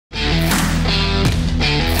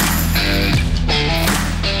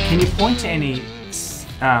Can you point to any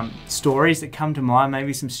stories that come to mind,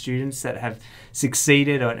 maybe some students that have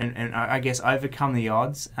succeeded and I guess overcome the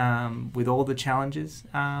odds with all the challenges?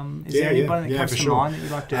 Is there anybody that comes to mind that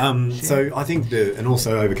you'd like to share? So I think and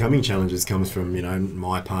also overcoming challenges comes from,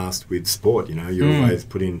 my past with sport. You're always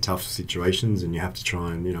put in tough situations and you have to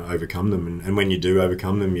try and, overcome them. And when you do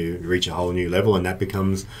overcome them, you reach a whole new level and that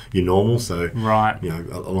becomes your normal. So,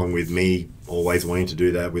 along with me always wanting to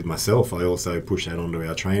do that with myself, I also push that onto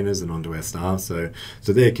our trainers and onto our staff. So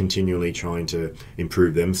they're continually trying to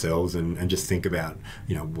improve themselves and just think about,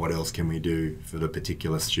 what else can we do for the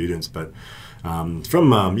particular students. But from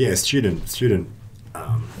student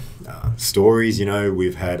stories,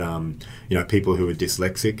 we've had people who are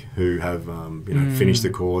dyslexic who have finished the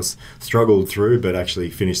course, struggled through, but actually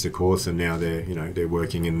finished the course, and now they're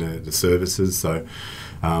working in the services. So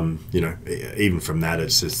even from that,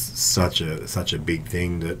 it's just such a big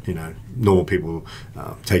thing that normal people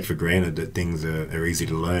take for granted that things are easy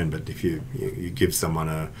to learn. But if you give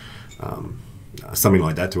someone something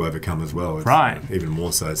like that to overcome as well, it's even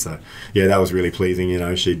more so. So that was really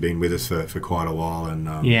pleasing. She'd been with us for quite a while, and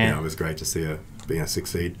it was great to see her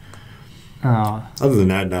succeed. Oh. Other than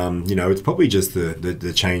that, it's probably just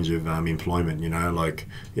the change of employment.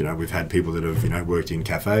 We've had people that have worked in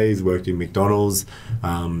cafes, worked in McDonald's,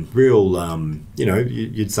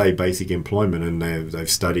 you'd say basic employment, and they've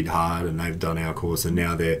studied hard and they've done our course, and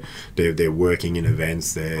now they're working in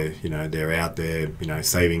events. They're out there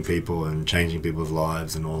saving people and changing people's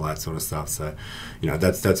lives and all that sort of stuff. So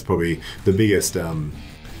that's probably the biggest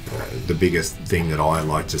thing that I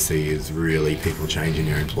like to see is really people changing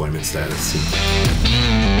their employment status.